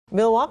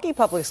Milwaukee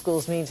Public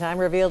Schools, meantime,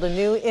 revealed a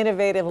new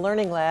innovative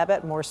learning lab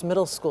at Morse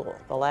Middle School.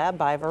 The lab,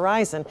 by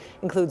Verizon,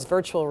 includes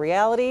virtual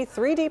reality,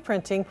 3D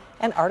printing,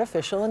 and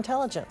artificial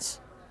intelligence.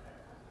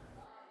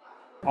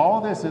 All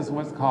this is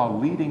what's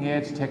called leading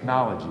edge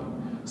technology,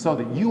 so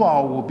that you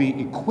all will be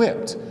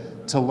equipped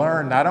to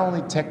learn not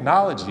only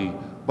technology,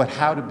 but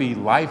how to be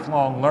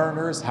lifelong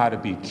learners, how to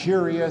be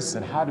curious,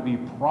 and how to be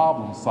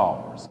problem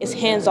solvers. It's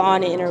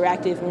hands-on and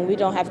interactive, and we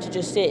don't have to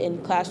just sit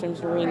in classrooms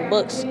and read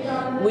books.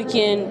 We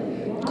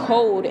can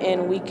code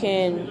and we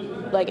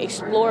can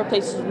explore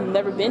places we've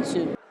never been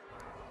to.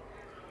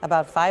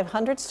 About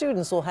 500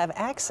 students will have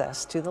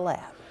access to the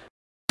lab.